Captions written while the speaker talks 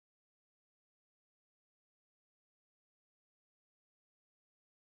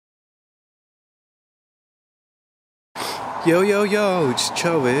Yo yo yo, it's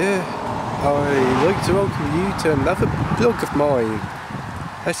Joe here. I'd like to welcome you to another blog of mine.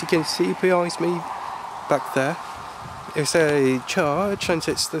 As you can see behind me back there, it's a church and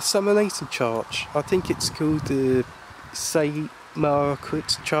it's the Somerleyton church. I think it's called the St.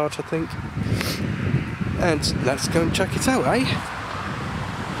 Margaret's Church, I think. And let's go and check it out, eh?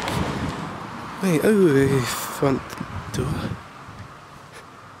 Wait, oh, front door.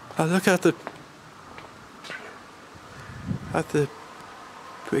 Oh, look at the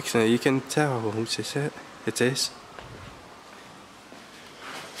bricks there. You can tell what is it? It is.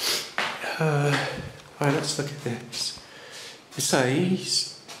 Right, let's look at this. It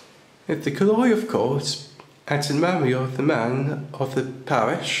says, "At the glory of God, and in memory of the man of the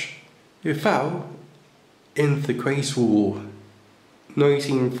parish who fell in the Great War,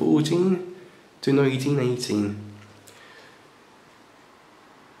 1914 to 1918.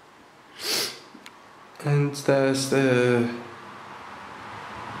 And there's the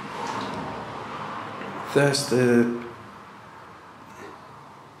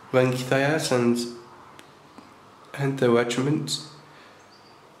rank there and the regiment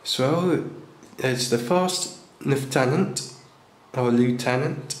as well. There's the first lieutenant or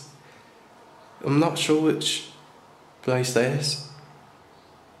lieutenant. I'm not sure which place that is.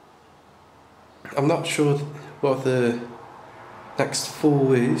 I'm not sure what the next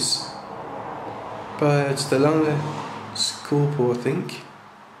four is, but it's the longest corporal, I think.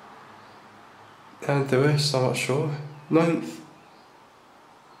 And the rest, I'm not sure. 9th,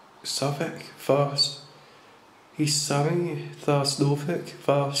 Suffolk, 1st, East Surrey, 1st, Norfolk,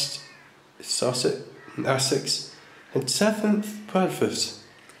 1st, Sussex, Essex, and 7th, Bradford.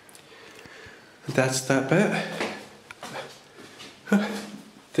 And that's that bit.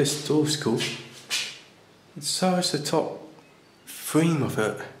 This door's cool. So is the top frame of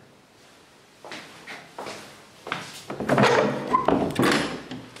it.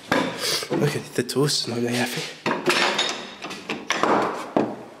 Look at the doors, not really heavy.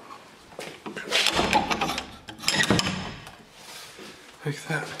 Look at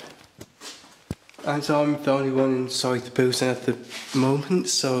that. And I'm the only one inside the building at the moment,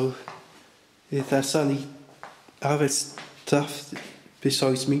 so if there's any other stuff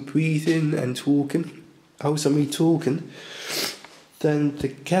besides me breathing and talking, also me talking, then the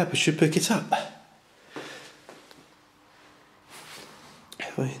cab should pick it up.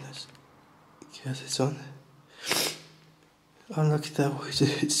 Wait, let's get it on. Oh, look at that,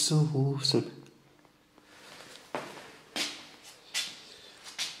 it's so awesome.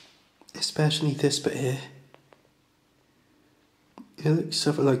 Especially this bit here. It looks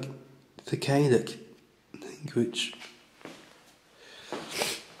something like the Gaelic language.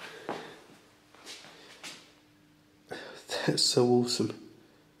 That's so awesome.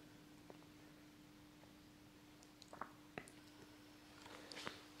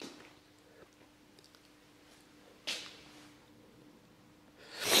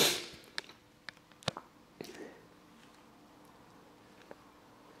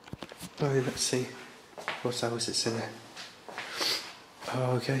 Right, let's see what else is in there.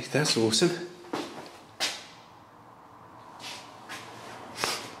 Oh, okay, that's awesome.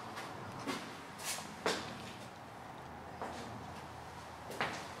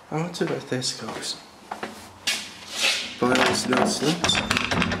 I wonder where this goes. But it's nonsense.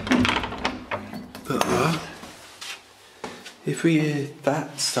 But if we hear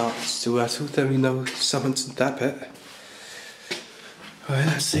that starts to rattle, then we know someone's in that bit. Right,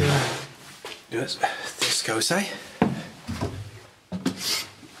 let's see where this goes, eh?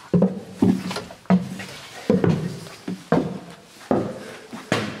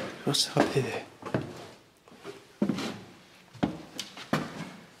 What's up here?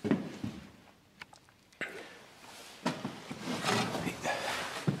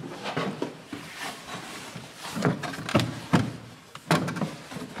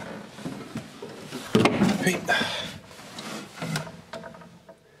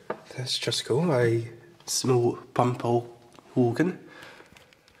 That's just cool, a small pump organ.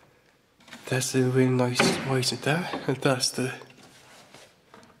 There's a really nice wire there, and that's the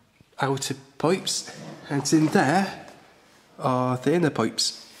outer pipes, and in there are the inner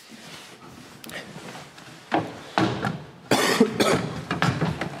pipes.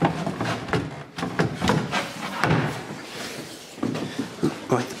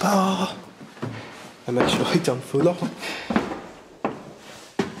 Right, the bar, and make sure I don't fall off.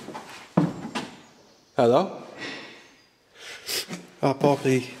 Hello? Oh,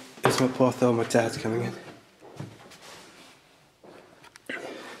 probably it's my brother or my dad coming in.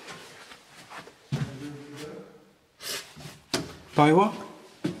 By what? Are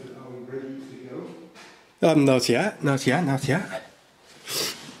we ready to go? Not yet, not yet, not yet.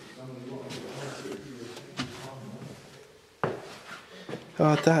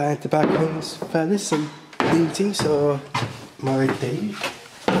 Oh, that at the back ones, fellas and ladies, or my day.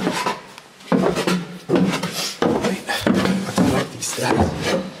 Right, I don't like these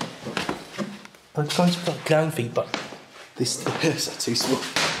stairs. I'm trying to put ground feet, but these stairs are too small.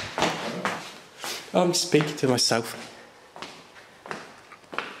 I'm speaking to myself.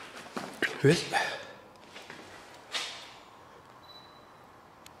 Right.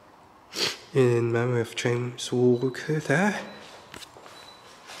 In memory of James Walker there.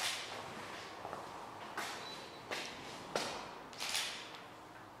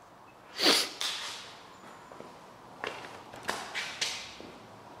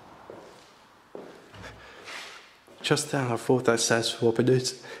 Just then I thought that says Robin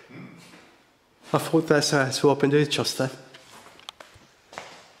Hood. I thought that says Robin Hood just then.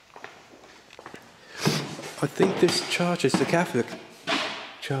 I think this church is the Catholic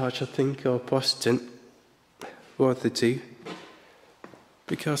church, I think, or Protestant, one of the two,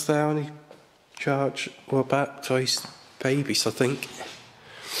 because they only church or baptise babies, I think.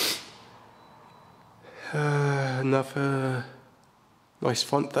 Another nice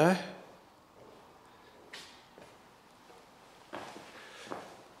font there.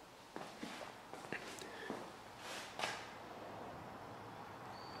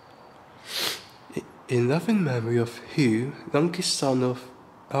 In loving memory of who, youngest son of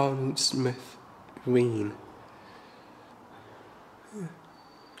Arnold Smith Green.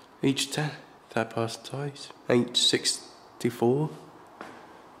 Age 10, that passed twice. Age 64.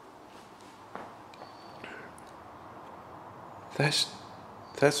 That's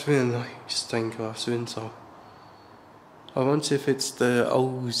really nice stained glass window. I wonder if it's the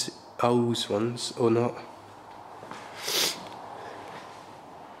old ones or not.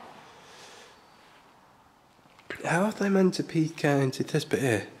 How are they meant to peek into this bit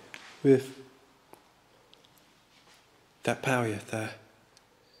here with that barrier there?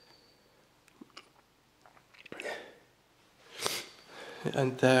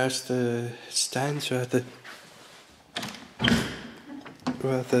 And there's the stands where the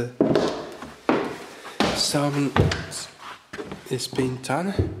salmon is being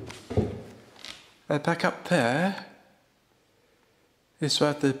done. And back up there is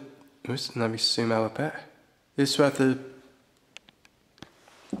where the, let me zoom out a bit. This is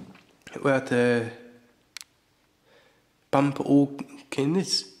where the bump organ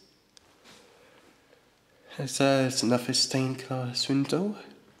is. There's another stained glass window.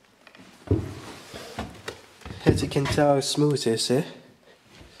 As you can tell how smooth it is here.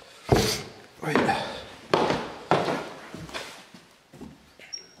 Right.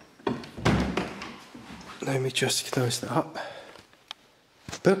 Let me just close that up.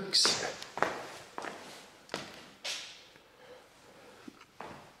 Books.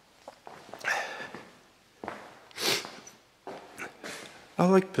 I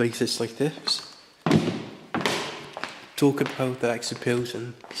like places like this. Talk about the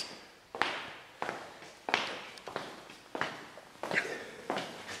exhibitions.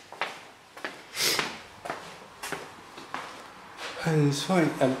 And it's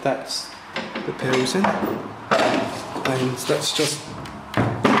right, and that's the building. And let's just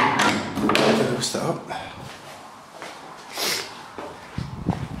close that up.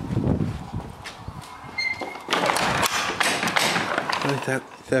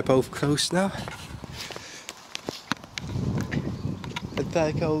 They're both closed now. And there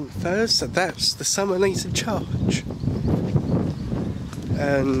you go, fellas, that's the Somerleyton Church.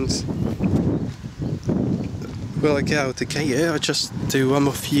 And when I get out the gate here, I just do one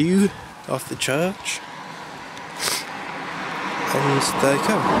more view of the church. And there you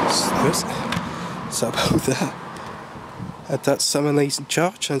go. So about that. And that's Somerleyton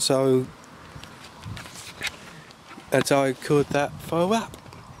Church, and so I called that for a wrap.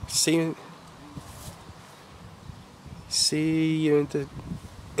 See you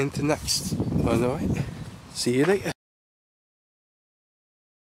in the next one, alright? See you later.